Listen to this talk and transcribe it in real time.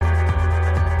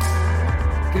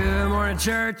Morning,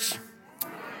 church.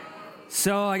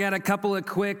 So I got a couple of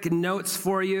quick notes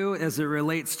for you as it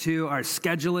relates to our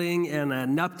scheduling and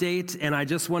an update. And I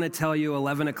just want to tell you,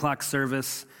 11 o'clock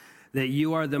service, that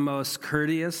you are the most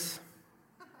courteous,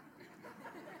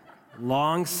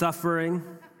 long-suffering,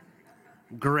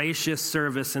 gracious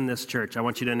service in this church. I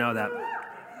want you to know that.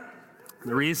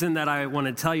 The reason that I want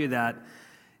to tell you that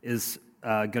is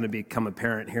going to become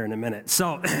apparent here in a minute.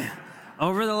 So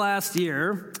over the last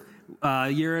year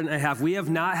and a half, we have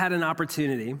not had an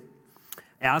opportunity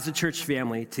as a church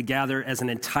family to gather as an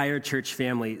entire church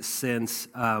family since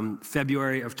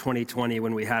February of 2020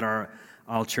 when we had our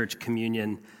all-church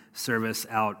communion service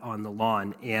out on the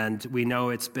lawn. And we know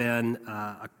it's been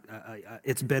a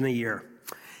year.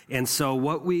 And so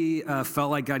what we felt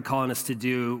like God calling us to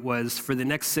do was for the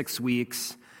next 6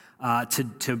 weeks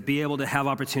to be able to have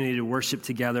opportunity to worship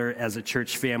together as a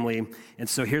church family. And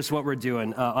so here's what we're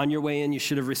doing. On your way in, you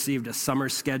should have received a summer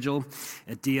schedule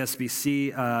at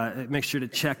DSBC. Make sure to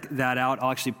check that out.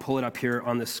 I'll actually pull it up here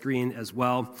on the screen as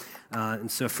well. And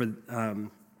so for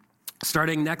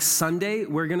starting next Sunday,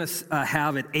 we're going to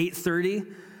have at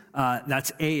 8:30,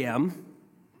 that's a.m.,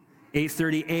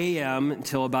 8:30 a.m.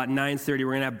 until about 9:30,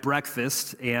 we're going to have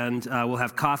breakfast, and we'll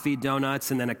have coffee,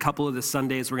 donuts, and then a couple of the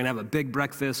Sundays, we're going to have a big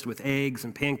breakfast with eggs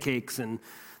and pancakes and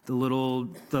the little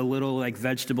like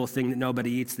vegetable thing that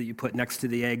nobody eats that you put next to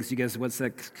the eggs. You guys, what's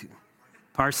that?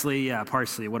 Parsley? Yeah,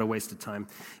 parsley. What a waste of time.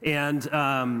 And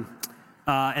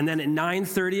then at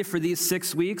 9:30 for these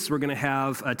 6 weeks, we're going to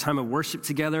have a time of worship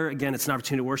together. Again, it's an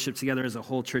opportunity to worship together as a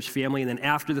whole church family. And then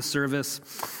after the service,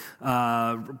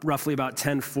 roughly about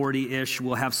 10:40-ish,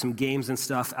 we'll have some games and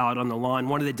stuff out on the lawn.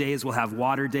 One of the days we'll have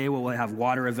water day, where we'll have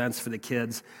water events for the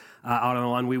kids out on the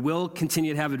lawn. We will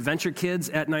continue to have Adventure Kids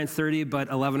at 9:30, but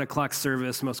 11 o'clock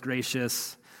service, most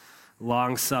gracious,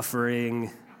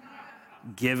 long-suffering,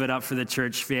 give it up for the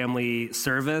church family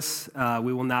service.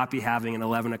 We will not be having an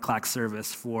 11 o'clock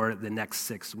service for the next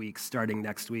 6 weeks, starting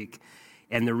next week.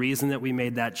 And the reason that we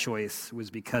made that choice was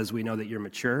because we know that you're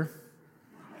mature.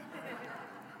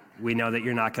 We know that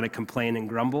you're not going to complain and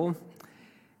grumble.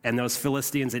 And those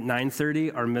Philistines at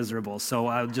 9:30 are miserable. So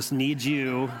I just need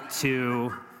you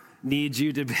to make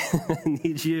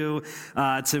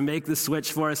the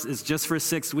switch for us. It's just for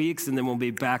 6 weeks, and then we'll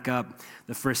be back up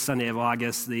the first Sunday of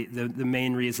August. The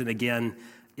main reason, again,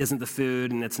 isn't the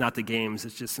food and it's not the games.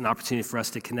 It's just an opportunity for us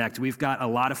to connect. We've got a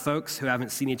lot of folks who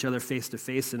haven't seen each other face to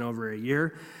face in over a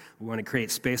year. We want to create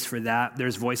space for that.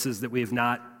 There's voices that we have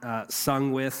not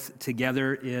sung with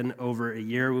together in over a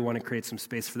year. We want to create some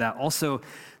space for that. Also,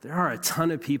 there are a ton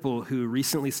of people who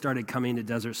recently started coming to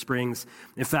Desert Springs.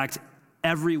 In fact,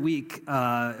 every week,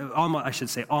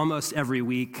 almost every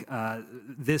week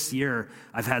this year,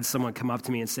 I've had someone come up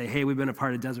to me and say, hey, we've been a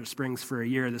part of Desert Springs for a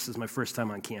year. This is my first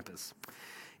time on campus.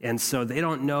 And so they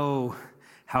don't know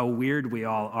how weird we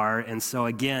all are. And so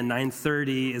again,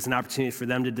 9:30 is an opportunity for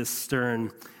them to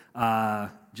discern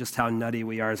just how nutty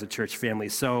we are as a church family.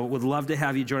 So would love to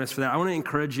have you join us for that. I want to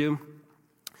encourage you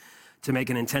to make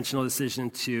an intentional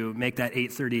decision to make that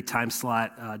 8:30 time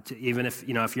slot, to even if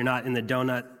you're not in the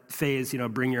donut phase,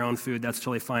 bring your own food. That's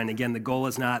totally fine. Again, the goal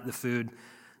is not the food.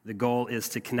 The goal is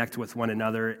to connect with one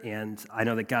another. And I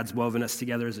know that God's woven us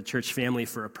together as a church family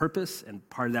for a purpose. And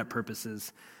part of that purpose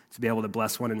is to be able to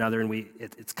bless one another. And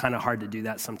it's kind of hard to do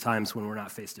that sometimes when we're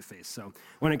not face to face. So I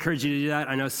want to encourage you to do that.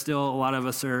 I know still a lot of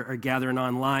us are gathering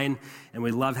online, and we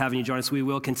love having you join us. We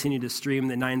will continue to stream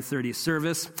the 9:30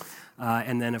 service.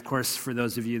 And then, of course, for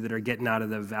those of you that are getting out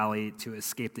of the valley to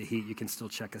escape the heat, you can still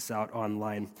check us out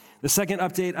online. The second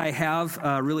update I have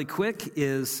really quick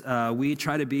is we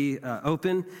try to be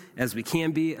open as we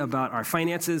can be about our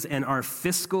finances, and our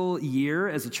fiscal year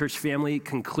as a church family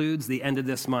concludes the end of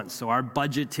this month. So our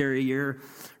budgetary year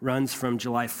runs from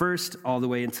July 1st all the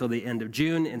way until the end of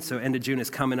June, and so end of June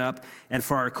is coming up. And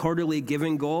for our quarterly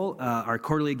giving goal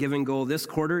this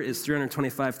quarter is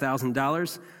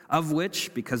 $325,000, of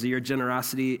which, because of your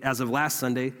generosity as of last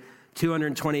Sunday,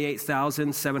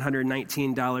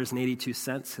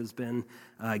 $228,719.82 has been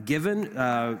given.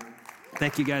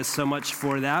 Thank you guys so much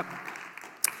for that.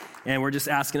 And we're just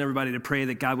asking everybody to pray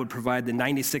that God would provide the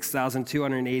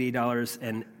 $96,280,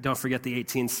 and don't forget the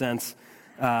 18 cents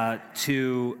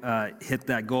to hit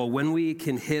that goal. When we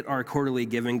can hit our quarterly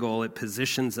giving goal, it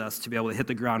positions us to be able to hit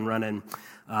the ground running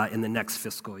in the next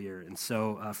fiscal year. And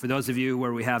so for those of you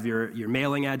where we have your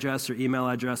mailing address or email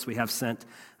address, we have sent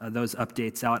those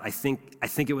updates out. I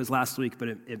think it was last week, but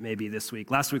it may be this week.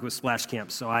 Last week was Splash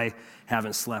Camp, so I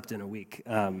haven't slept in a week.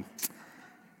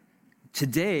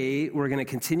 Today, we're going to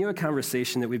continue a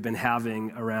conversation that we've been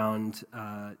having around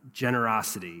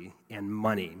generosity and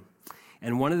money.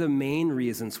 And one of the main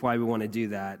reasons why we want to do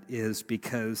that is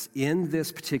because in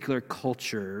this particular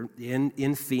culture,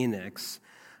 in Phoenix,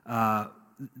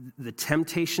 the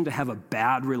temptation to have a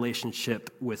bad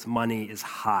relationship with money is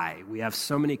high. We have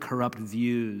so many corrupt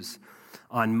views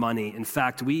on money. In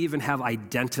fact, we even have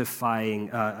identifying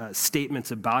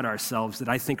statements about ourselves that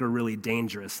I think are really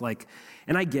dangerous.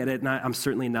 And I get it, and I'm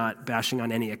certainly not bashing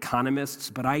on any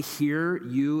economists, but I hear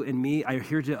you and me, I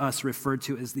hear to us referred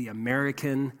to as the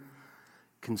American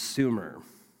consumer.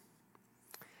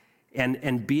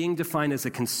 And being defined as a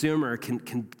consumer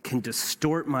can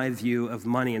distort my view of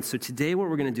money. And so today what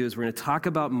we're going to do is we're going to talk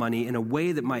about money in a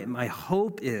way that my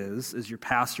hope is, as your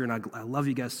pastor, and I love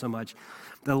you guys so much,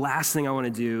 the last thing I want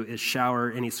to do is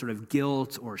shower any sort of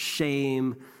guilt or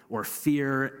shame or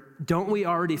fear. Don't we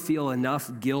already feel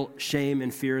enough guilt, shame,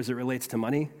 and fear as it relates to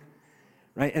money?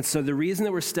 Right? And so the reason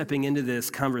that we're stepping into this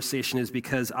conversation is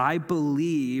because I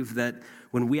believe that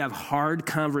when we have hard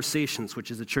conversations,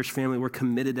 which as a church family, we're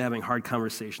committed to having hard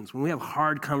conversations. When we have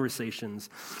hard conversations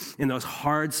in those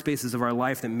hard spaces of our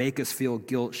life that make us feel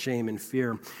guilt, shame, and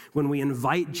fear, when we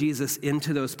invite Jesus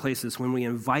into those places, when we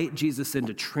invite Jesus in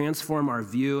to transform our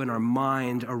view and our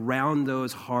mind around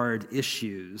those hard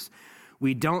issues,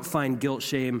 we don't find guilt,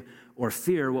 shame, or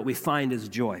fear. What we find is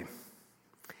joy.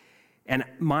 And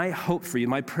my hope for you,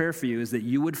 my prayer for you is that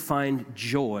you would find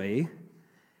joy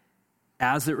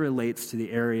as it relates to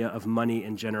the area of money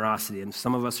and generosity. And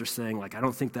some of us are saying, I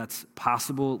don't think that's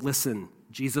possible. Listen,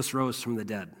 Jesus rose from the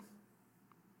dead.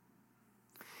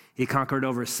 He conquered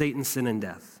over Satan, sin, and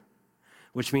death,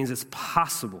 which means it's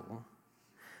possible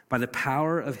by the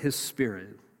power of his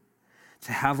Spirit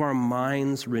to have our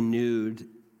minds renewed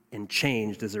and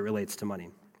changed as it relates to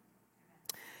money.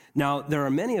 Now, there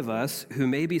are many of us who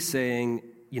may be saying,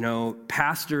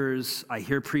 pastors, I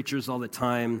hear preachers all the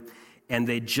time, and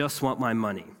they just want my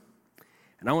money.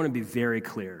 And I want to be very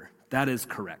clear. That is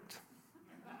correct.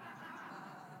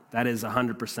 That is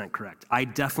 100% correct. I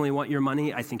definitely want your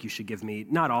money. I think you should give me,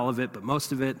 not all of it, but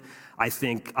most of it. I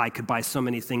think I could buy so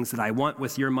many things that I want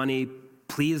with your money.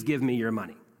 Please give me your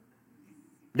money.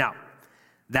 Now,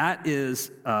 that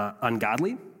is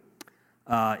ungodly.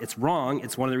 It's wrong.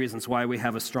 It's one of the reasons why we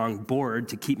have a strong board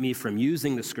to keep me from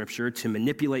using the scripture to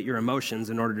manipulate your emotions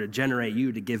in order to generate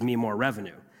you to give me more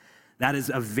revenue. That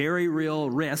is a very real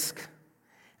risk,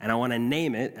 and I want to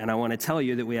name it, and I want to tell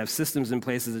you that we have systems in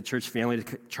place as a church family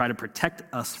to try to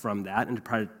protect us from that and to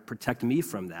try to protect me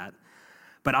from that.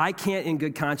 But I can't in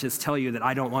good conscience tell you that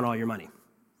I don't want all your money.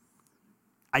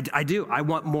 I do. I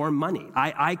want more money.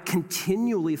 I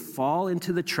continually fall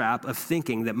into the trap of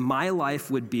thinking that my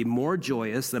life would be more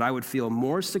joyous, that I would feel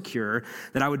more secure,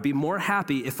 that I would be more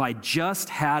happy if I just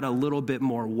had a little bit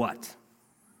more what?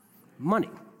 Money.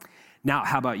 Now,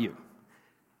 how about you?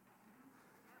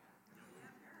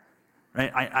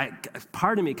 Right?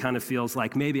 Part of me kind of feels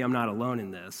like maybe I'm not alone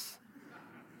in this.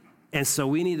 And so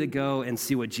we need to go and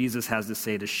see what Jesus has to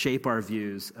say to shape our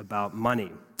views about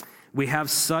money. We have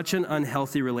such an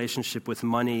unhealthy relationship with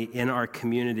money in our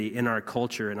community, in our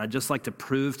culture, and I'd just like to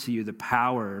prove to you the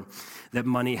power that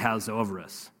money has over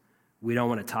us. We don't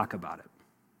want to talk about it.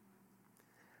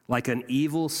 Like an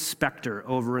evil specter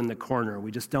over in the corner,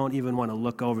 we just don't even want to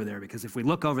look over there, because if we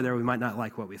look over there, we might not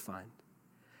like what we find.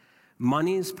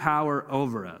 Money's power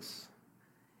over us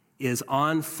is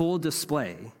on full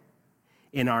display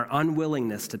in our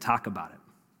unwillingness to talk about it.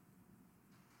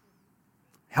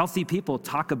 Healthy people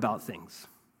talk about things.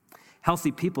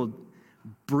 Healthy people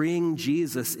bring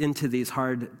Jesus into these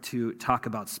hard to talk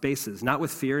about spaces, not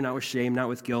with fear, not with shame, not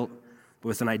with guilt, but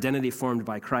with an identity formed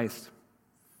by Christ.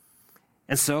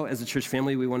 And so, as a church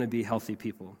family, we want to be healthy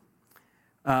people.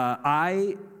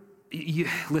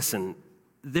 Listen,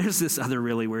 there's this other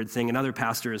really weird thing. Another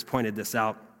pastor has pointed this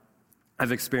out.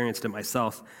 I've experienced it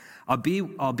myself. I'll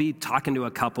be talking to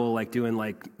a couple,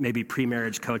 doing maybe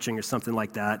pre-marriage coaching or something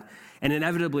like that. And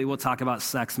inevitably, we'll talk about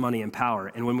sex, money, and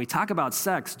power. And when we talk about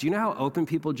sex, do you know how open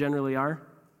people generally are?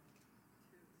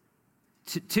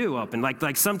 Too open.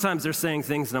 Like sometimes they're saying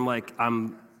things, and I'm like,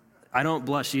 I don't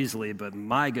blush easily, but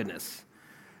my goodness,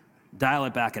 dial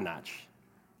it back a notch.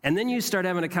 And then you start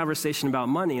having a conversation about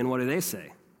money, and what do they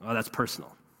say? Oh, that's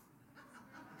personal.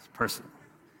 It's personal.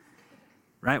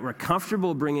 Right? We're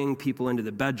comfortable bringing people into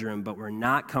the bedroom, but we're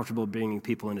not comfortable bringing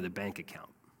people into the bank account.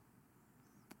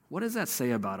 What does that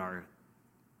say about our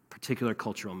particular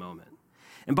cultural moment?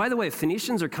 And by the way,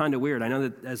 Phoenicians are kind of weird. I know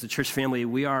that as a church family,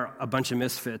 we are a bunch of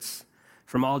misfits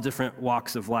from all different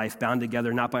walks of life, bound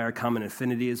together not by our common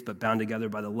affinities, but bound together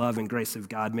by the love and grace of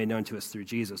God made known to us through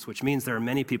Jesus, which means there are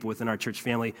many people within our church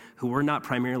family who were not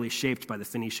primarily shaped by the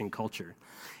Phoenician culture.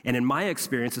 And in my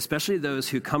experience, especially those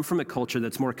who come from a culture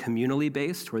that's more communally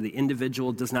based, where the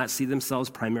individual does not see themselves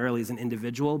primarily as an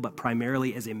individual, but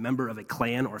primarily as a member of a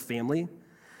clan or family,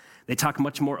 they talk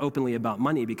much more openly about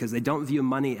money because they don't view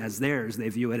money as theirs, they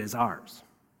view it as ours.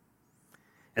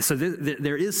 And so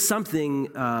there is something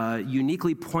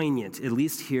uniquely poignant, at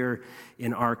least here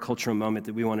in our cultural moment,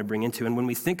 that we want to bring into. And when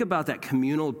we think about that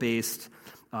communal-based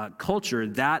culture,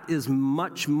 that is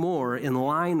much more in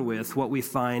line with what we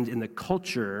find in the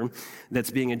culture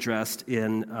that's being addressed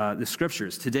in the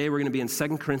Scriptures. Today we're going to be in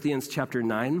 2 Corinthians chapter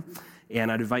 9, and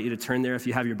I'd invite you to turn there if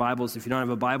you have your Bibles. If you don't have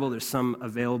a Bible, there's some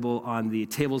available on the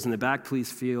tables in the back.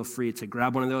 Please feel free to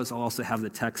grab one of those. I'll also have the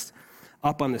text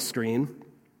up on the screen.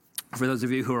 For those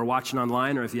of you who are watching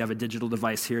online, or if you have a digital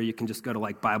device here, you can just go to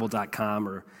like Bible.com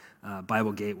or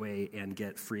Bible Gateway and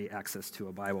get free access to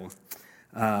a Bible.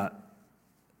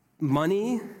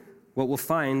 Money, what we'll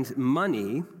find,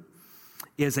 money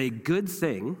is a good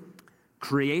thing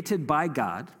created by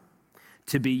God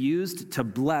to be used to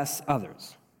bless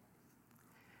others.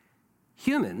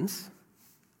 Humans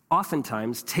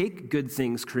oftentimes take good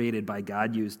things created by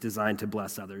God, designed to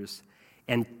bless others,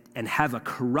 and have a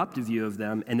corrupt view of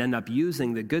them and end up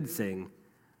using the good thing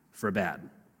for bad.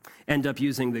 End up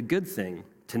using the good thing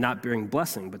to not bring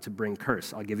blessing, but to bring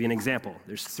curse. I'll give you an example.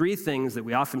 There's 3 things that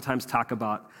we oftentimes talk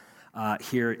about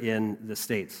here in the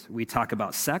States. We talk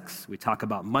about sex, we talk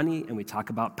about money, and we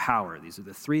talk about power. These are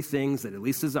the 3 things that, at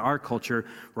least as our culture,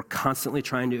 we're constantly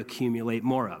trying to accumulate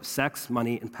more of: sex,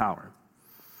 money, and power.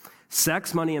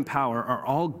 Sex, money, and power are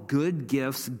all good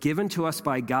gifts given to us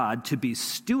by God to be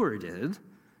stewarded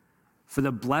for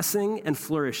the blessing and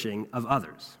flourishing of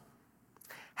others.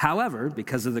 However,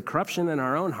 because of the corruption in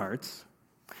our own hearts,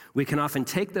 we can often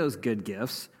take those good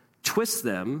gifts, twist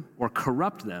them, or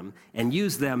corrupt them, and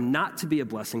use them not to be a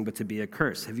blessing, but to be a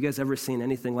curse. Have you guys ever seen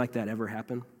anything like that ever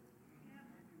happen?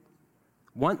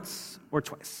 Once or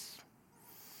twice.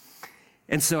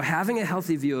 And so having a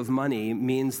healthy view of money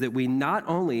means that we not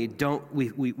only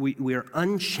we are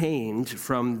unchained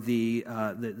from the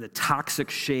toxic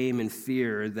shame and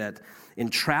fear that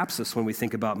entraps us when we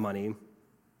think about money,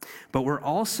 but we're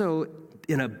also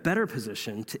in a better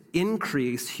position to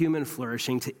increase human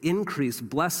flourishing, to increase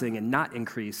blessing and not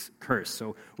increase curse.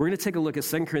 So we're going to take a look at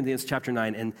 2 Corinthians chapter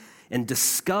 9 and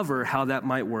discover how that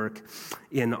might work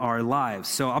in our lives.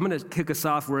 So I'm going to kick us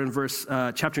off. We're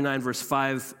in chapter 9, verse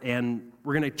 5, and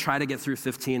we're going to try to get through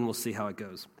 15. We'll see how it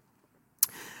goes.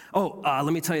 Let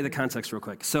me tell you the context real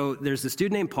quick. So there's this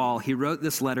dude named Paul. He wrote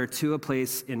this letter to a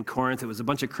place in Corinth. It was a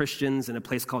bunch of Christians in a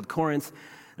place called Corinth.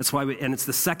 That's why and it's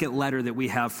the second letter that we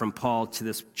have from Paul to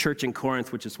this church in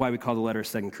Corinth, which is why we call the letter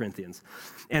 2 Corinthians.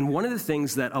 And one of the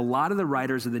things that a lot of the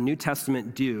writers of the New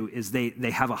Testament do is they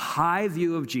have a high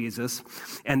view of Jesus,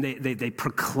 and they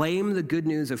proclaim the good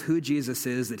news of who Jesus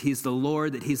is, that he's the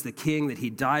Lord, that he's the King, that he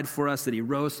died for us, that he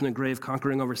rose from the grave,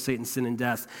 conquering over Satan, sin, and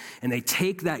death. And they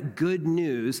take that good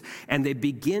news and they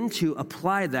begin to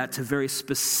apply that to very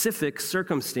specific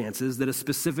circumstances that a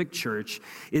specific church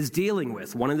is dealing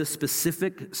with. One of the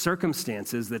specific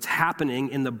circumstances that's happening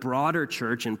in the broader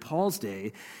church in Paul's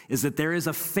day is that there is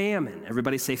a famine.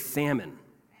 Everybody say famine.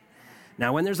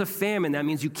 Now, when there's a famine, that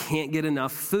means you can't get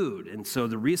enough food. And so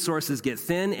the resources get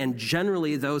thin, and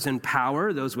generally those in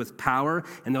power, those with power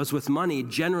and those with money,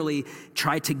 generally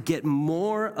try to get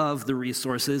more of the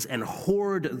resources and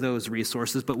hoard those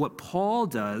resources. But what Paul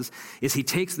does is he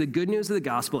takes the good news of the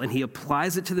gospel and he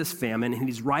applies it to this famine, and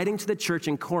he's writing to the church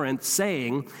in Corinth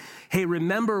saying, hey,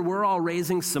 remember, we're all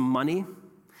raising some money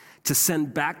to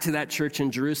send back to that church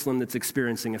in Jerusalem that's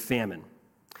experiencing a famine.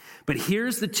 But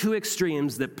here's the 2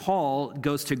 extremes that Paul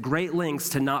goes to great lengths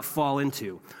to not fall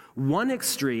into. One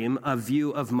extreme of view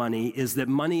of money is that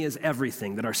money is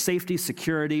everything, that our safety,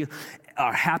 security,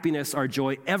 our happiness, our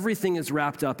joy, everything is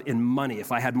wrapped up in money.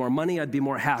 If I had more money, I'd be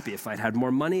more happy. If I had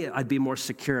more money, I'd be more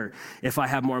secure. If I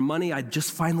had more money, I'd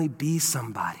just finally be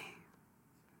somebody.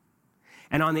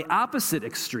 And on the opposite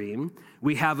extreme,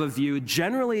 we have a view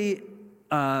generally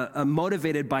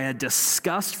motivated by a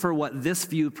disgust for what this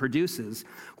view produces,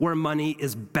 where money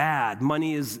is bad,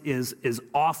 money is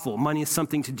awful, money is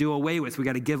something to do away with. We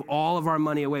got to give all of our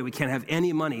money away. We can't have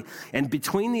any money. And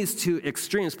between these 2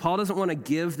 extremes, Paul doesn't want to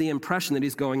give the impression that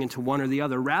he's going into one or the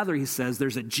other. Rather, he says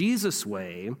there's a Jesus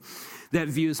way that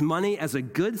views money as a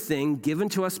good thing given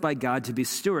to us by God to be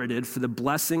stewarded for the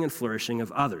blessing and flourishing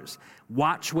of others.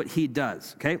 Watch what he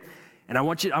does, okay? And I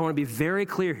want to be very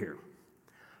clear here.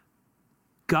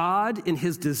 God, in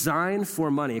his design for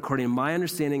money, according to my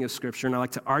understanding of Scripture, and I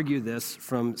like to argue this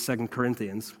from 2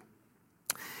 Corinthians,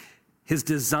 his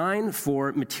design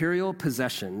for material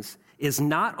possessions is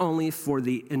not only for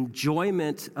the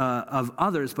enjoyment of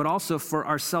others, but also for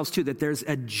ourselves too, that there's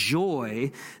a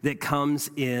joy that comes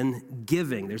in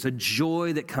giving. There's a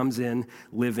joy that comes in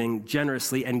living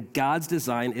generously, and God's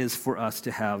design is for us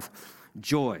to have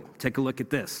joy. Take a look at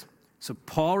this. So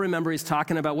Paul, remember, he's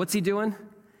talking about, what's he doing?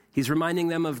 He's reminding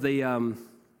them of the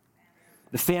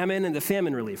famine and the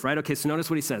famine relief, right? Okay, so notice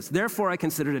what he says. Therefore, I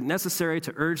considered it necessary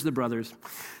to urge the brothers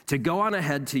to go on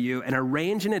ahead to you and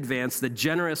arrange in advance the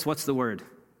generous, what's the word?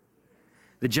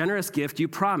 The generous gift you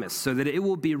promised, so that it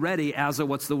will be ready as a,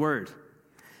 what's the word?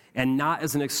 And not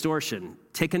as an extortion.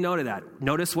 Take a note of that.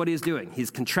 Notice what he's doing.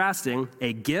 He's contrasting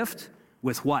a gift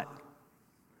with what?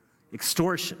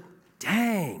 Extortion.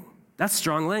 Dang, that's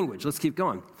strong language. Let's keep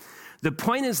going. The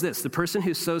point is this: the person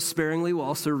who sows sparingly will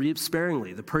also reap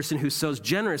sparingly. The person who sows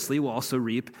generously will also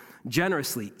reap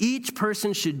generously. Each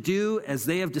person should do as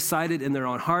they have decided in their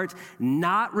own heart,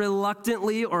 not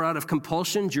reluctantly or out of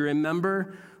compulsion. Do you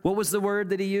remember what was the word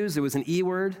that he used? It was an E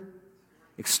word.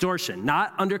 Extortion.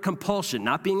 Not under compulsion,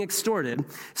 not being extorted,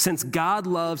 since God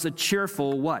loves a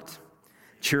cheerful what?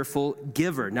 Cheerful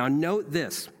giver. Now note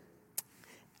this.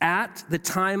 At the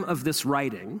time of this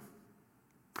writing,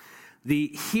 the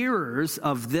hearers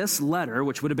of this letter,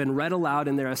 which would have been read aloud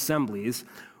in their assemblies,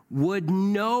 would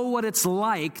know what it's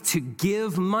like to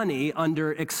give money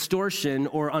under extortion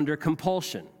or under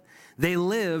compulsion. They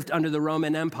lived under the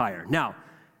Roman Empire. Now,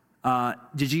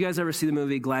 did you guys ever see the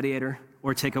movie Gladiator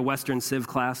or take a Western Civ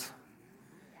class?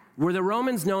 Were the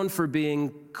Romans known for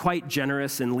being quite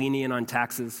generous and lenient on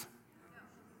taxes?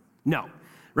 No.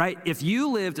 Right? If you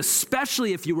lived,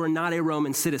 especially if you were not a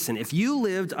Roman citizen, if you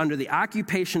lived under the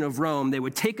occupation of Rome, they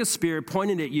would take a spear,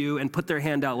 point it at you, and put their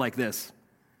hand out like this.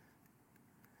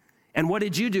 And what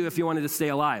did you do if you wanted to stay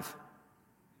alive?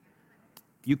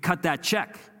 You cut that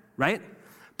check, right?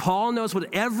 Paul knows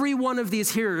what every one of these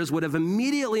hearers would have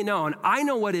immediately known. I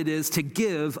know what it is to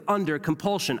give under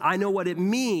compulsion. I know what it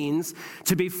means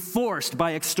to be forced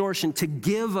by extortion to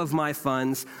give of my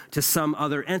funds to some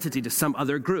other entity, to some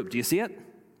other group. Do you see it?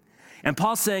 And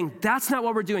Paul's saying, that's not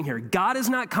what we're doing here. God is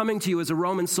not coming to you as a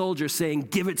Roman soldier saying,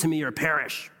 give it to me or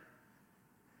perish.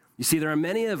 You see, there are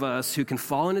many of us who can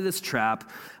fall into this trap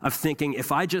of thinking,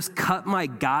 if I just cut my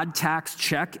God tax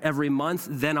check every month,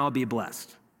 then I'll be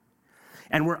blessed.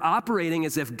 And we're operating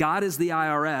as if God is the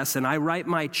IRS and I write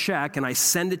my check and I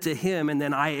send it to him and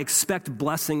then I expect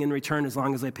blessing in return as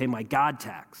long as I pay my God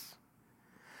tax.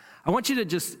 I want you to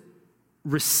just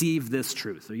receive this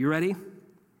truth. Are you ready?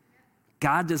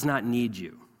 God does not need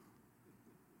you.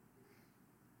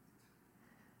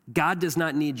 God does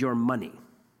not need your money.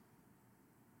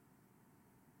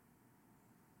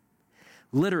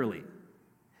 Literally,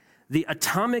 the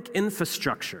atomic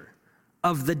infrastructure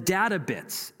of the data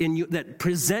bits that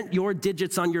present your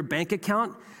digits on your bank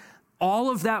account,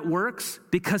 all of that works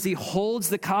because he holds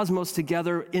the cosmos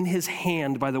together in his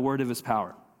hand by the word of his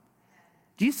power.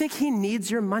 Do you think he needs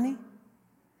your money?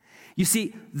 You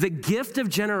see, the gift of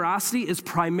generosity is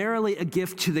primarily a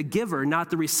gift to the giver, not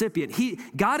the recipient.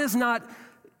 God is not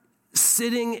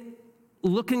sitting,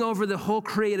 looking over the whole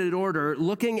created order,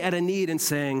 looking at a need and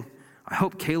saying, I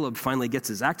hope Caleb finally gets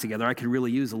his act together. I could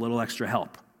really use a little extra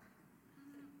help.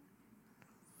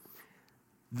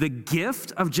 The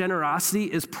gift of generosity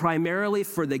is primarily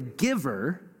for the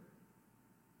giver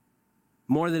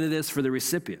more than it is for the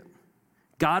recipient.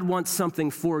 God wants something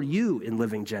for you in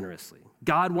living generously.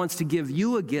 God wants to give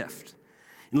you a gift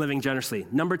in living generously.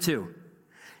 Number 2,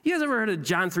 you guys ever heard of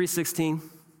John 3:16?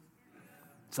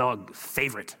 It's a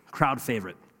favorite, crowd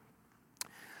favorite.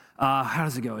 How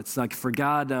does it go? It's like, what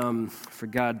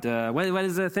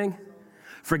is that thing?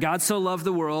 For God so loved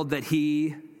the world that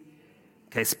he,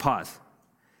 okay, so pause.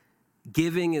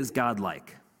 Giving is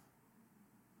godlike.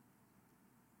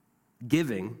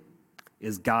 Giving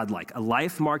is godlike. A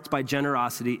life marked by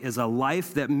generosity is a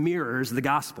life that mirrors the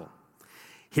gospel.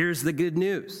 Here's the good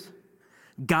news.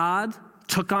 God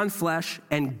took on flesh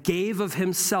and gave of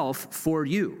himself for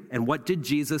you. And what did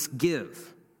Jesus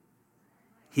give?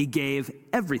 He gave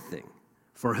everything.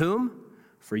 For whom?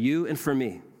 For you and for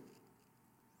me.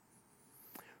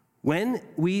 When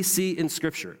we see in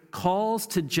Scripture calls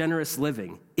to generous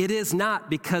living, it is not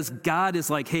because God is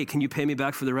like, hey, can you pay me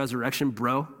back for the resurrection,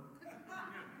 bro?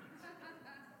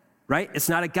 Right? It's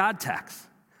not a God tax.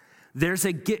 There's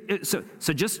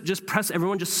so just press,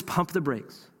 everyone just pump the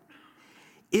brakes.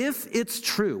 If it's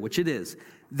true, which it is,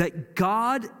 that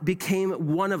God became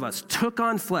one of us, took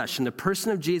on flesh in the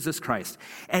person of Jesus Christ,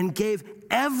 and gave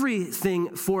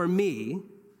everything for me,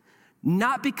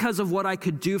 not because of what I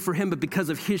could do for him, but because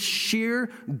of his sheer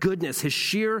goodness, his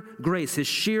sheer grace, his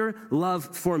sheer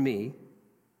love for me,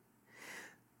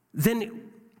 then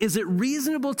is it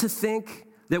reasonable to think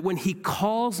that when he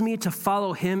calls me to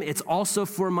follow him, it's also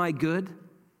for my good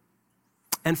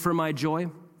and for my joy?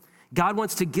 God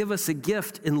wants to give us a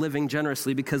gift in living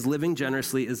generously because living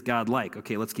generously is God-like.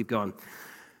 Okay, let's keep going.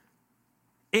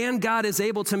 And God is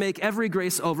able to make every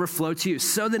grace overflow to you,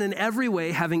 so that in every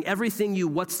way, having everything you,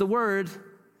 what's the word?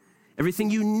 Everything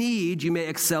you need, you may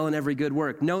excel in every good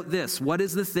work. Note this, what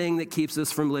is the thing that keeps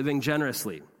us from living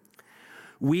generously?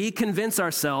 We convince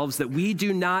ourselves that we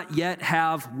do not yet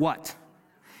have what?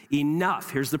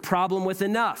 Enough. Here's the problem with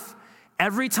enough.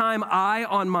 Every time I,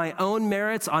 on my own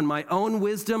merits, on my own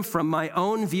wisdom, from my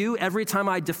own view, every time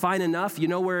I define enough, you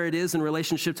know where it is in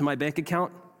relationship to my bank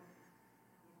account?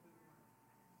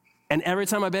 And every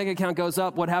time my bank account goes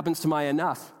up, what happens to my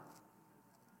enough?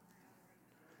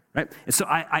 Right? And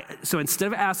so instead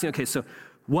of asking, okay, so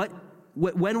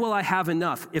when will I have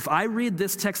enough? If I read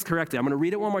this text correctly, I'm going to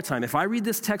read it one more time. If I read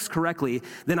this text correctly,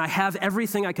 then I have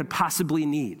everything I could possibly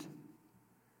need.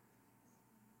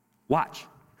 Watch.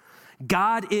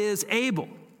 God is able.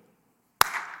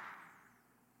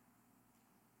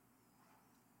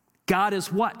 God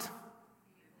is what?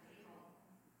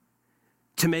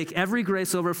 To make every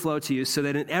grace overflow to you, so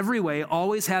that in every way,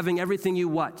 always having everything you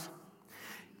what?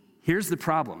 Here's the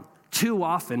problem. Too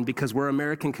often, because we're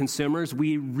American consumers,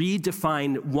 we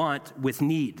redefine want with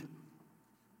need.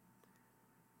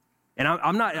 And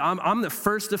I'm the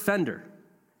first offender.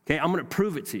 Okay, I'm going to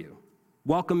prove it to you.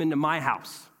 Welcome into my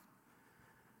house.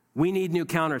 We need new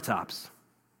countertops.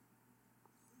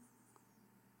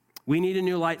 We need a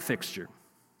new light fixture.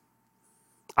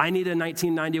 I need a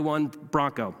 1991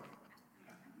 Bronco.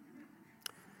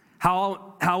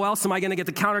 How else am I going to get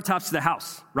the countertops to the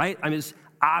house, right? I mean,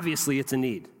 obviously it's a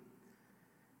need.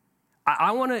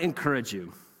 I want to encourage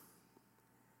you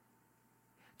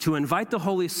to invite the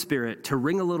Holy Spirit to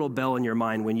ring a little bell in your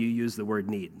mind when you use the word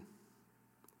need.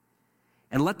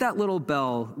 And let that little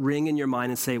bell ring in your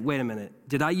mind and say, wait a minute,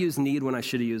 did I use need when I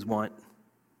should have used want?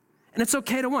 And it's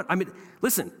okay to want. I mean,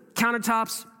 listen,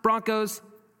 countertops, Broncos,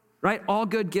 right? All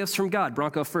good gifts from God.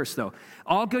 Bronco first, though.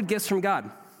 All good gifts from God.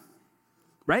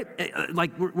 Right?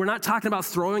 Like, we're not talking about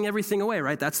throwing everything away,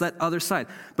 right? That's that other side.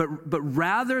 But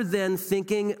rather than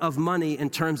thinking of money in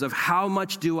terms of how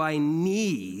much do I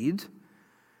need,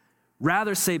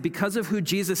 rather say, because of who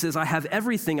Jesus is, I have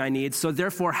everything I need, so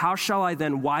therefore, how shall I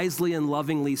then wisely and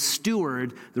lovingly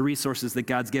steward the resources that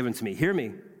God's given to me? Hear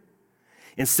me.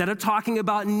 Instead of talking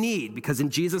about need, because in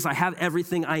Jesus I have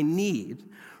everything I need,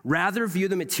 rather view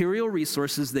the material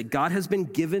resources that God has been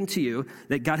given to you,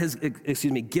 that God has,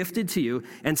 gifted to you,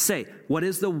 and say, what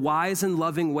is the wise and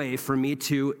loving way for me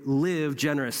to live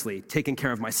generously, taking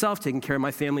care of myself, taking care of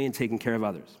my family, and taking care of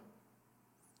others?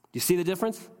 Do you see the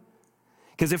difference?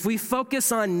 Because if we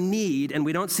focus on need and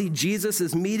we don't see Jesus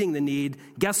as meeting the need,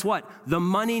 guess what? The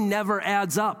money never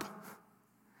adds up.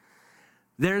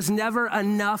 There's never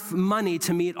enough money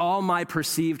to meet all my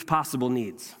perceived possible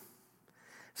needs.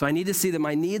 So I need to see that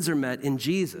my needs are met in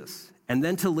Jesus and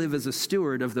then to live as a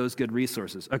steward of those good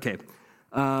resources. Okay.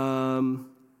 Oh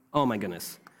my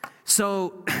goodness.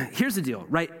 So here's the deal,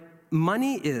 right?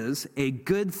 Money is a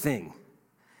good thing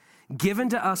given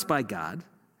to us by God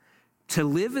to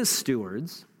live as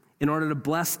stewards in order to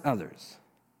bless others.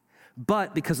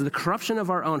 But because of the corruption of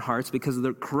our own hearts, because of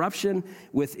the corruption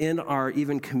within our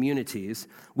even communities,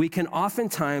 we can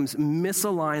oftentimes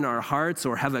misalign our hearts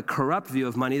or have a corrupt view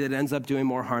of money that ends up doing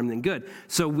more harm than good.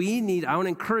 So I want to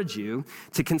encourage you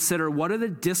to consider what are the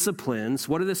disciplines,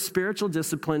 what are the spiritual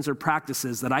disciplines or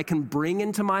practices that I can bring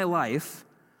into my life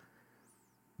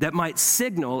that might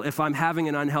signal if I'm having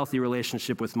an unhealthy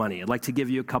relationship with money. I'd like to give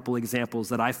you a couple examples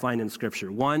that I find in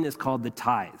Scripture. One is called the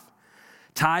tithe.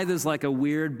 Tithe is like a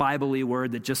weird Bible-y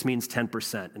word that just means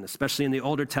 10%. And especially in the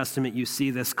Older Testament, you see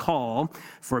this call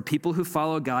for people who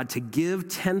follow God to give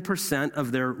 10%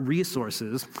 of their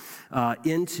resources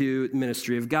into the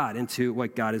ministry of God, into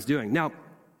what God is doing. Now,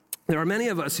 there are many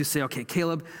of us who say, okay,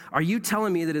 Caleb, are you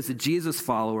telling me that as a Jesus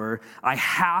follower, I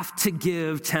have to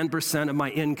give 10% of my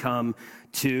income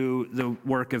to the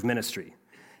work of ministry?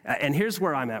 And here's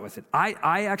where I'm at with it. I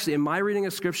actually, in my reading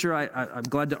of Scripture, I'm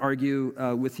glad to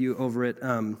argue with you over it.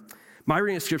 My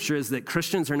reading of Scripture is that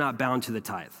Christians are not bound to the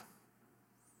tithe.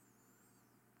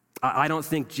 I don't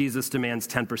think Jesus demands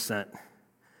 10%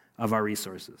 of our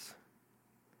resources.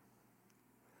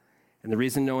 And the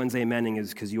reason no one's amening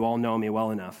is because you all know me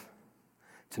well enough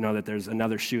to know that there's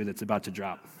another shoe that's about to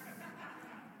drop.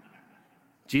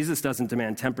 Jesus doesn't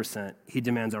demand 10%. He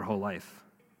demands our whole life.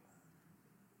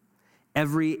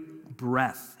 Every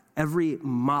breath, every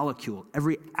molecule,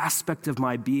 every aspect of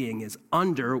my being is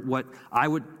under what I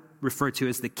would refer to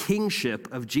as the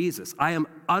kingship of Jesus. I am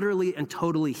utterly and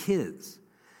totally his.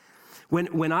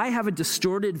 When I have a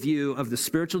distorted view of the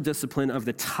spiritual discipline of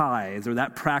the tithe or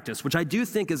that practice, which I do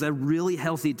think is a really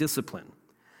healthy discipline,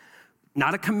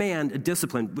 not a command, a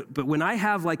discipline, but when I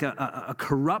have like a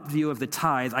corrupt view of the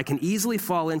tithe, I can easily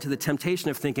fall into the temptation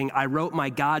of thinking, I wrote my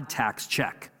God tax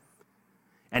check.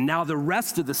 And now the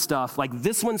rest of the stuff, like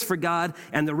this one's for God,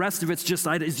 and the rest of it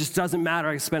just doesn't matter.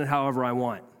 I can spend it however I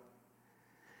want.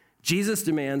 Jesus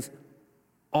demands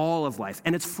all of life,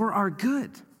 and it's for our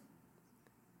good.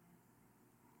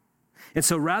 And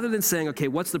so rather than saying, okay,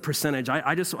 what's the percentage?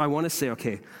 I want to say,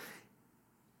 okay,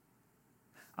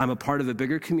 I'm a part of a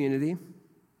bigger community.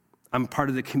 I'm part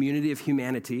of the community of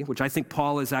humanity, which I think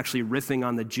Paul is actually riffing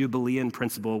on the Jubilean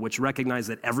principle, which recognizes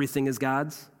that everything is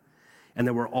God's and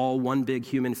that we're all one big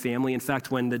human family. In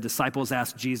fact, when the disciples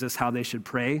asked Jesus how they should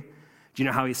pray, do you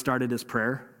know how he started his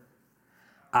prayer?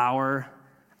 Our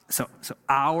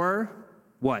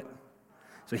what?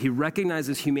 So he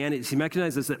recognizes humanity. He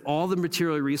recognizes that all the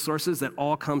material resources, that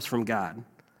all comes from God.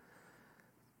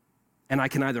 And I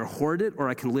can either hoard it or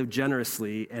I can live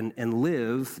generously and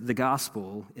live the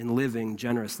gospel in living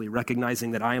generously,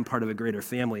 recognizing that I am part of a greater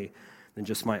family than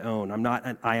just my own.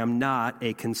 I am not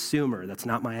a consumer. That's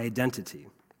not my identity.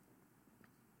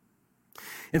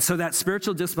 And so that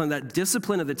spiritual discipline, that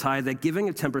discipline of the tithe, that giving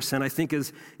of 10%, I think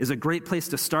is a great place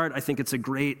to start. I think it's a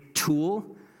great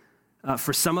tool.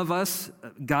 For some of us,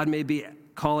 God may be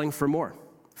calling for more.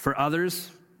 For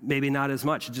others, maybe not as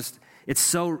much. It's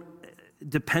so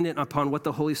dependent upon what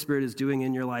the Holy Spirit is doing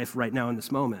in your life right now in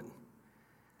this moment.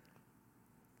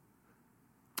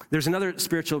 There's another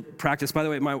spiritual practice. By the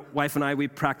way, my wife and I, we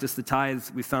practice the tithe.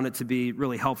 We found it to be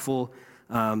really helpful,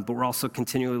 but we're also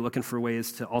continually looking for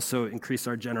ways to also increase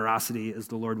our generosity as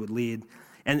the Lord would lead.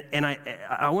 And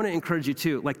I want to encourage you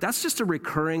too, like that's just a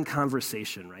recurring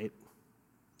conversation, right?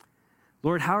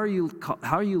 Lord, how are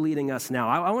you leading us now?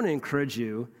 I want to encourage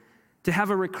you to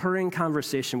have a recurring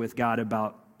conversation with God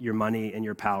about your money and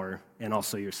your power and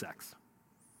also your sex.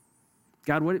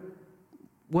 God, what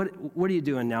are you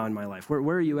doing now in my life? Where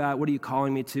are you at? What are you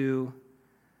calling me to?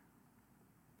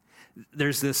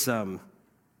 There's this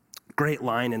great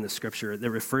line in the scripture that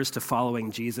refers to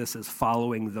following Jesus as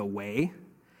following the way.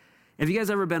 Have you guys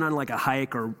ever been on like a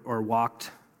hike or walked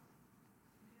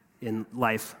in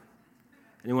life?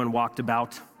 Anyone walked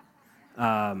about?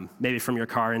 Maybe from your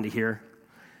car into here?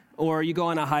 Or you go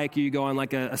on a hike, or you go on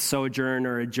like a sojourn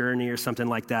or a journey or something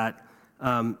like that.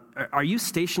 Are you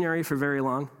stationary for very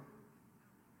long?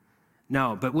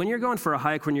 No, but when you're going for a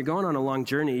hike, when you're going on a long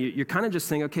journey, you're kind of just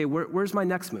thinking, okay, where's my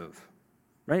next move?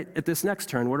 Right? At this next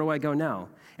turn, where do I go now?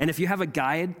 And if you have a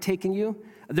guide taking you,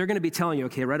 they're going to be telling you,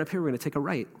 okay, right up here, we're going to take a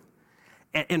right.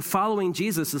 And following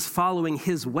Jesus is following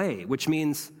his way, which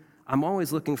means I'm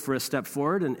always looking for a step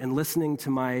forward and listening to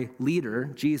my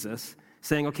leader, Jesus,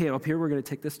 saying, okay, up here we're going to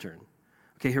take this turn.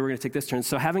 Okay, here we're going to take this turn.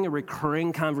 So having a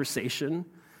recurring conversation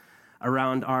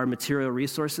around our material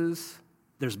resources,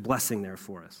 there's blessing there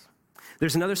for us.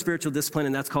 There's another spiritual discipline,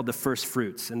 and that's called the first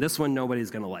fruits. And this one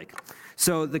nobody's going to like.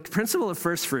 So the principle of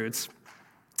first fruits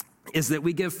is that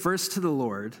we give first to the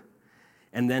Lord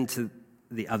and then to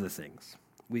the other things.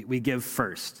 We give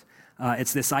first.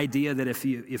 It's this idea that if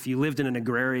you lived in an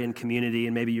agrarian community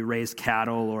and maybe you raised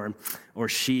cattle or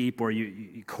sheep or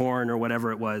you corn or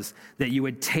whatever it was, that you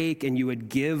would take and you would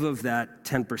give of that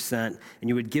 10% and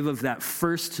you would give of that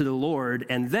first to the Lord,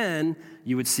 and then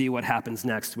you would see what happens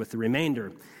next with the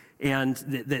remainder. And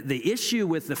the issue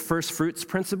with the first fruits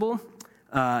principle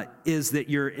is that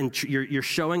you're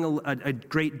showing a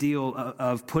great deal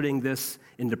of putting this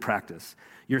into practice.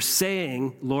 You're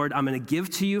saying, Lord, I'm going to give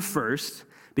to you first,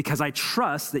 because I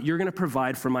trust that you're going to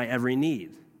provide for my every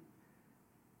need.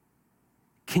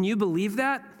 Can you believe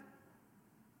that?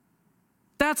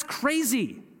 That's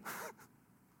crazy.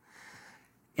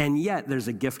 And yet, there's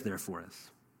a gift there for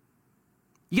us.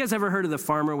 You guys ever heard of the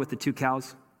farmer with the 2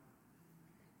 cows?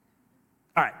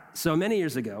 All right, so many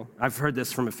years ago, I've heard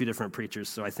this from a few different preachers,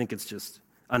 so I think it's just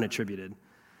unattributed.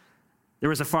 There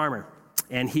was a farmer,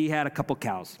 and he had a couple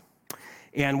cows.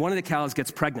 And one of the cows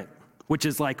gets pregnant, which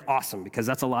is like awesome because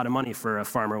that's a lot of money for a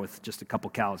farmer with just a couple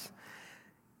cows.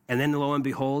 And then lo and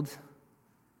behold,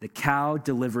 the cow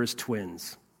delivers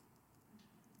twins.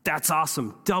 That's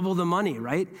awesome. Double the money,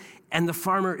 right? And the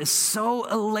farmer is so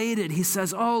elated. He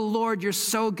says, oh, Lord, you're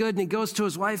so good. And he goes to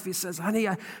his wife. He says, honey,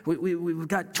 we've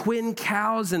got twin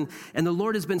cows, and the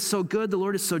Lord has been so good. The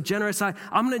Lord is so generous. I'm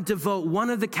going to devote one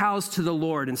of the cows to the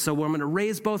Lord. And so I'm going to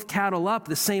raise both cattle up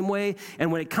the same way. And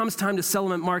when it comes time to sell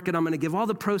them at market, I'm going to give all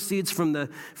the proceeds from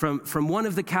one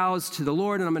of the cows to the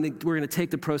Lord, and we're going to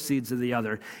take the proceeds of the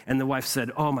other. And the wife said,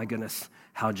 oh, my goodness,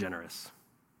 how generous.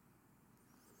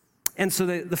 And so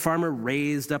the farmer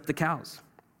raised up the cows.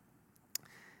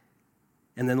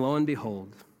 And then lo and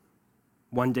behold,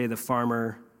 one day the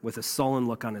farmer, with a sullen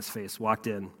look on his face, walked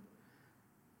in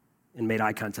and made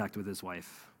eye contact with his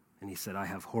wife. And he said, I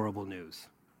have horrible news.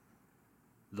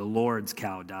 The Lord's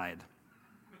cow died.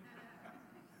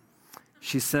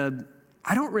 She said,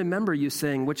 I don't remember you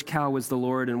saying which cow was the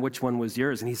Lord and which one was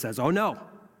yours. And he says, oh, no.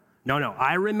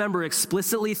 I remember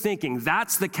explicitly thinking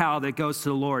that's the cow that goes to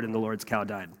the Lord, and the Lord's cow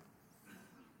died.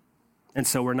 And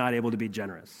so we're not able to be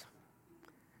generous.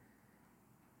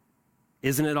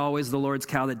 Isn't it always the Lord's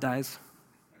cow that dies?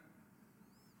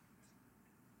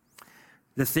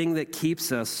 The thing that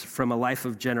keeps us from a life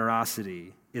of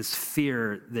generosity is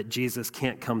fear that Jesus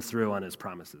can't come through on his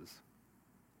promises.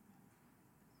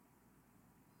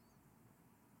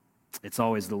 It's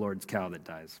always the Lord's cow that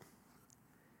dies.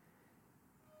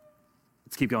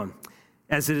 Let's keep going.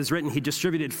 As it is written, he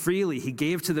distributed freely. He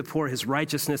gave to the poor. His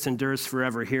righteousness endures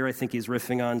forever. Here, I think he's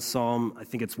riffing on Psalm, I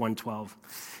think it's 112.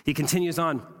 He continues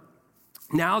on.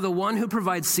 Now the one who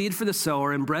provides seed for the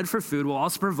sower and bread for food will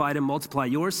also provide and multiply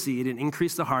your seed and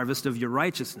increase the harvest of your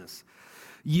righteousness.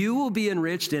 You will be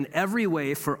enriched in every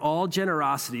way for all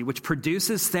generosity, which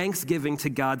produces thanksgiving to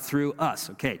God through us.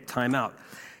 Okay, time out.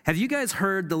 Have you guys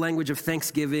heard the language of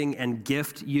thanksgiving and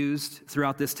gift used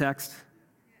throughout this text?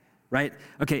 Right?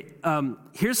 Okay,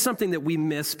 here's something that we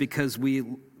miss because we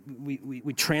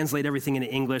translate everything into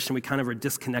English, and we kind of are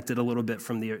disconnected a little bit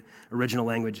from the original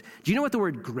language. Do you know what the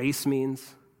word grace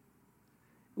means?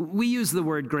 We use the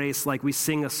word grace like we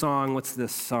sing a song. What's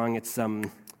this song? It's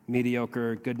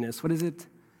mediocre goodness. What is it?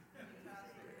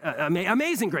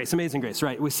 Amazing grace,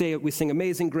 right? We sing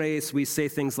amazing grace. We say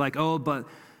things like, oh, but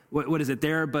what is it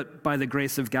there? But by the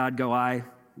grace of God go I.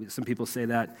 Some people say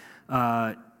that.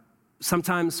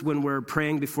 Sometimes when we're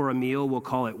praying before a meal, we'll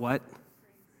call it what?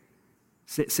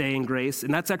 Saying grace,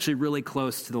 and that's actually really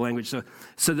close to the language.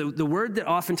 So the word that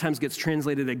oftentimes gets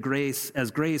translated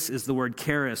as grace is the word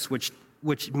charis, which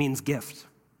means gift.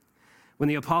 When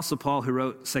the Apostle Paul, who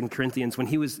wrote 2 Corinthians, when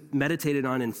he was meditated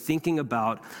on and thinking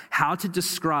about how to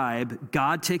describe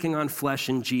God taking on flesh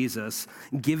in Jesus,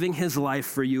 giving his life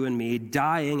for you and me,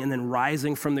 dying and then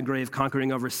rising from the grave,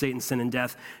 conquering over Satan, sin, and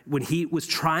death, when he was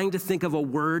trying to think of a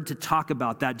word to talk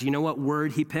about that, do you know what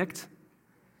word he picked?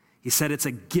 He said it's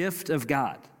a gift of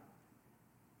God.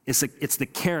 It's the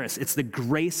charis, it's the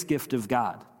grace gift of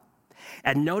God.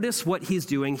 And notice what he's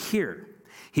doing here.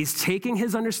 He's taking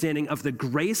his understanding of the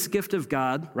grace gift of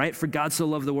God, right? For God so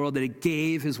loved the world that he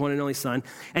gave his one and only son,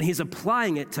 and he's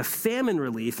applying it to famine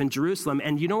relief in Jerusalem.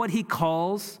 And you know what he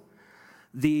calls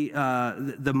the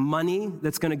money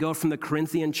that's going to go from the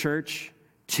Corinthian church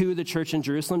to the church in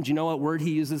Jerusalem? Do you know what word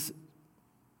he uses?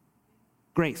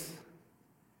 Grace.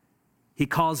 He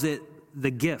calls it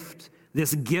the gift,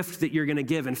 this gift that you're going to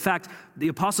give. In fact, the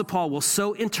Apostle Paul will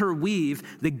so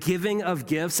interweave the giving of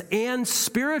gifts and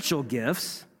spiritual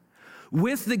gifts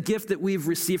with the gift that we've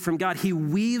received from God. He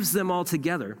weaves them all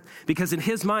together because in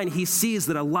his mind, he sees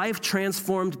that a life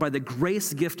transformed by the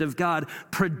grace gift of God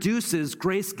produces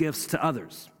grace gifts to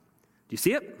others. Do you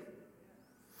see it?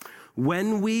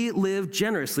 When we live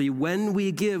generously, when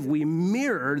we give, we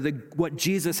mirror what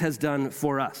Jesus has done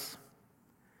for us.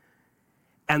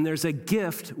 And there's a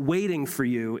gift waiting for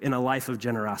you in a life of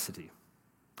generosity.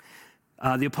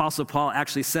 The Apostle Paul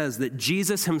actually says that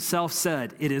Jesus himself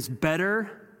said, it is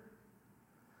better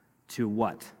to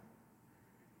what?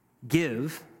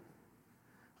 Give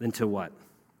than to what?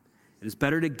 It is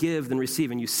better to give than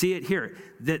receive. And you see it here,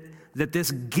 that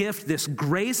this gift, this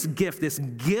grace gift, this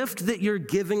gift that you're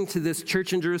giving to this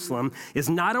church in Jerusalem is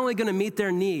not only going to meet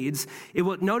their needs, it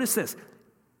will, notice this,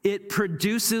 it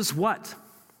produces what?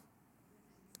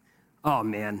 Oh,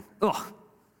 man. Oh,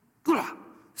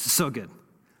 this is so good.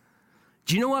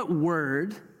 Do you know what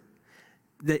word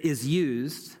that is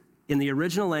used in the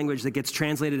original language that gets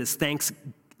translated as thanks?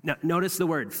 Now, notice the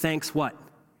word, thanks what?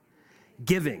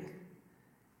 Giving.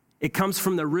 It comes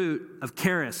from the root of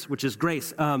charis, which is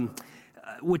grace,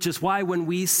 which is why when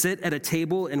we sit at a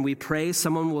table and we pray,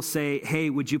 someone will say,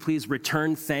 hey, would you please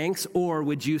return thanks? Or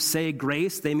would you say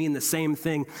grace? They mean the same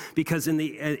thing because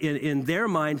in their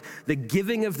mind, the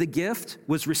giving of the gift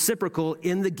was reciprocal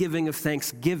in the giving of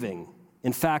thanksgiving.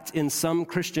 In fact, in some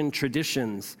Christian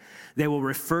traditions, they will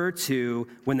refer to,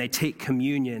 when they take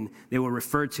communion, they will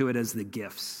refer to it as the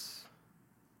gifts.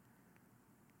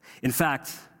 In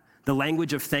fact, the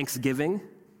language of thanksgiving,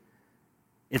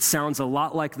 it sounds a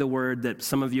lot like the word that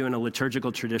some of you in a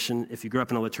liturgical tradition, if you grew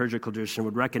up in a liturgical tradition,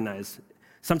 would recognize.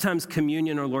 Sometimes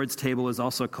communion or Lord's table is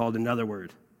also called another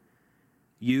word.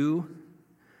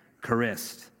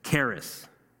 Charis,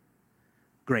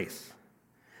 grace.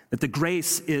 That the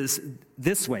grace is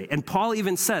this way. And Paul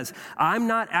even says, I'm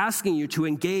not asking you to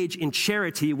engage in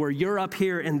charity where you're up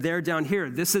here and they're down here.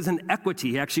 This is an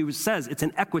equity. He actually says it's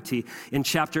an equity in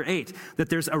chapter 8, that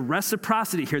there's a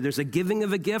reciprocity here. There's a giving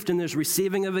of a gift and there's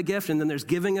receiving of a gift, and then there's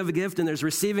giving of a gift and there's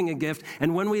receiving a gift.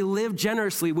 And when we live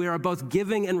generously, we are both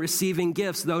giving and receiving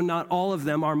gifts, though not all of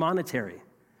them are monetary.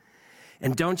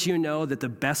 And don't you know that the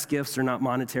best gifts are not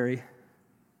monetary?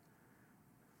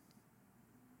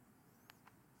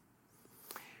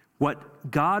 What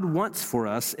God wants for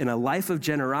us in a life of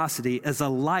generosity is a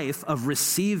life of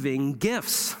receiving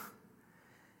gifts.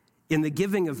 In the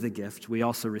giving of the gift, we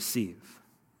also receive.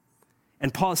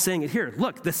 And Paul is saying it here.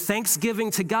 Look, the thanksgiving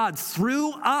to God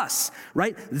through us,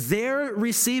 right? They're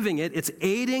receiving it. It's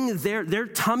aiding their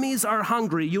tummies are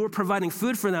hungry. You are providing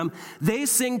food for them. They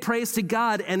sing praise to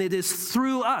God, and it is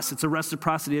through us. It's a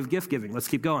reciprocity of gift giving. Let's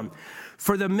keep going.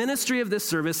 For the ministry of this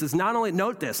service is not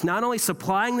only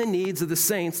supplying the needs of the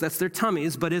saints, that's their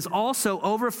tummies, but is also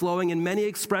overflowing in many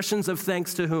expressions of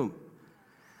thanks to whom?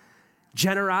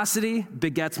 Generosity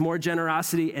begets more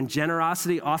generosity, and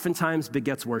generosity oftentimes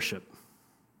begets worship.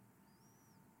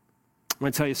 I'm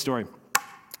going to tell you a story.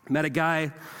 Met a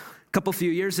guy a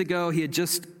few years ago. He had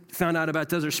just found out about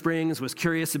Desert Springs, was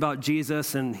curious about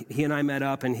Jesus, and he and I met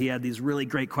up, and he had these really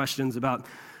great questions about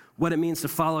what it means to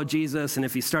follow Jesus, and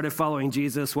if he started following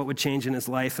Jesus, what would change in his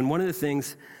life. And one of the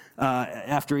things,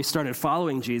 after he started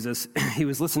following Jesus, he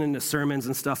was listening to sermons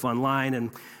and stuff online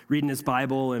and reading his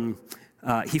Bible, and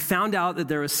he found out that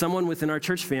there was someone within our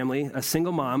church family, a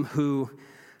single mom, who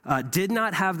did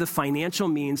not have the financial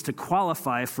means to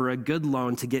qualify for a good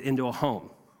loan to get into a home.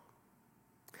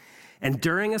 And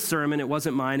during a sermon, it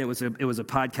wasn't mine, it was a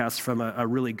podcast from a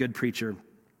really good preacher.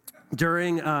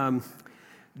 During the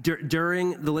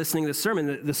listening to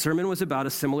the sermon was about a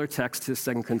similar text to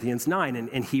 2 Corinthians 9,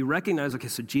 and he recognized, okay,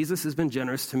 so Jesus has been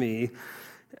generous to me.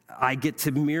 I get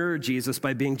to mirror Jesus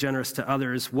by being generous to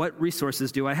others. What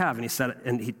resources do I have?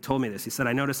 And he told me this. He said,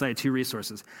 I noticed I had two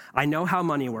resources. I know how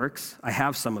money works. I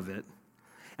have some of it.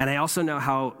 And I also know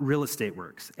how real estate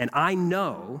works. And I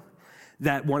know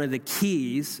that one of the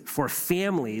keys for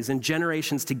families and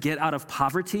generations to get out of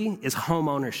poverty is home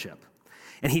ownership.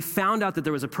 And he found out that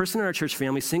there was a person in our church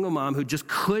family, single mom, who just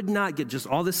could not get, just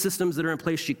all the systems that are in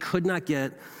place, she could not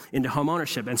get into home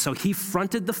ownership. And so he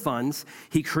fronted the funds.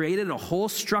 He created a whole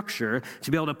structure to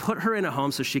be able to put her in a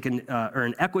home so she can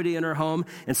earn equity in her home.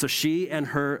 And so she and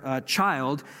her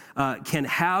child can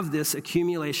have this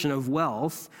accumulation of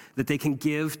wealth that they can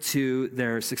give to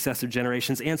their successive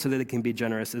generations, and so that they can be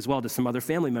generous as well to some other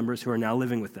family members who are now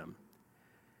living with them.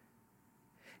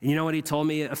 And you know what he told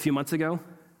me a few months ago?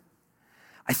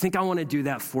 I think I want to do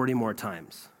that 40 more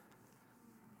times.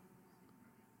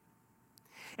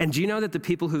 And do you know that the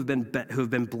people who've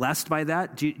been blessed by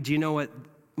that, do you know what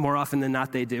more often than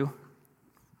not they do?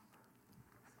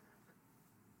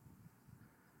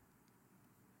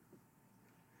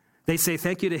 They say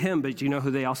thank you to him, but do you know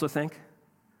who they also thank? They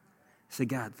say,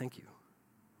 God, thank you.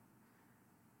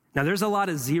 Now, there's a lot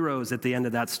of zeros at the end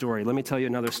of that story. Let me tell you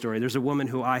another story. There's a woman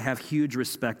who I have huge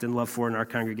respect and love for in our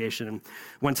congregation. And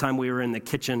one time we were in the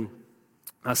kitchen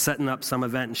setting up some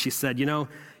event, and she said, you know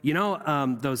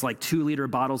those like 2-liter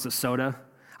bottles of soda?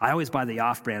 I always buy the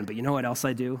off-brand, but you know what else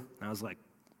I do? And I was like,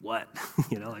 what?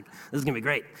 This is going to be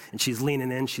great. And she's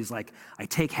leaning in. She's like, I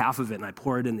take half of it and I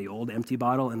pour it in the old empty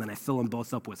bottle, and then I fill them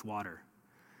both up with water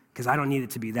because I don't need it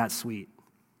to be that sweet.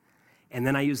 And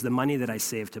then I use the money that I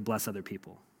save to bless other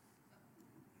people.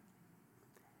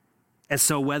 And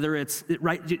so whether it's,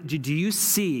 right, do you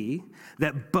see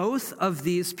that both of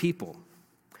these people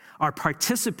are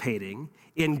participating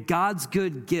in God's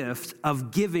good gift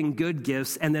of giving good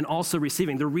gifts and then also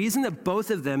receiving? The reason that both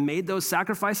of them made those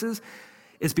sacrifices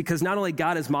is because not only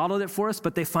God has modeled it for us,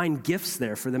 but they find gifts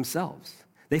there for themselves.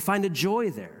 They find a joy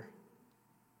there.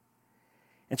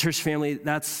 And church family,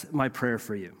 that's my prayer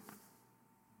for you,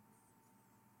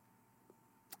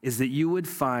 is that you would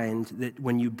find that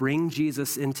when you bring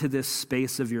Jesus into this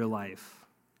space of your life,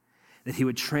 that he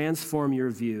would transform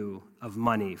your view of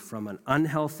money from an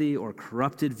unhealthy or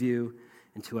corrupted view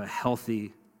into a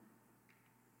healthy,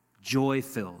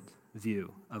 joy-filled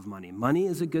view of money. Money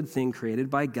is a good thing created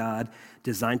by God,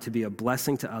 designed to be a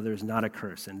blessing to others, not a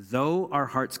curse. And though our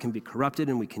hearts can be corrupted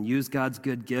and we can use God's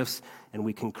good gifts and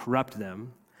we can corrupt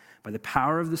them, by the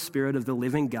power of the Spirit of the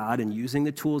living God and using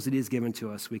the tools that He has given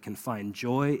to us, we can find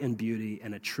joy and beauty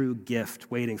and a true gift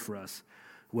waiting for us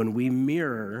when we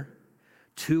mirror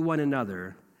to one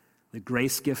another the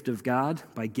grace gift of God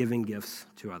by giving gifts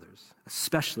to others,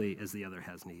 especially as the other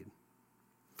has need.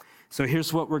 So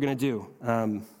here's what we're going to do.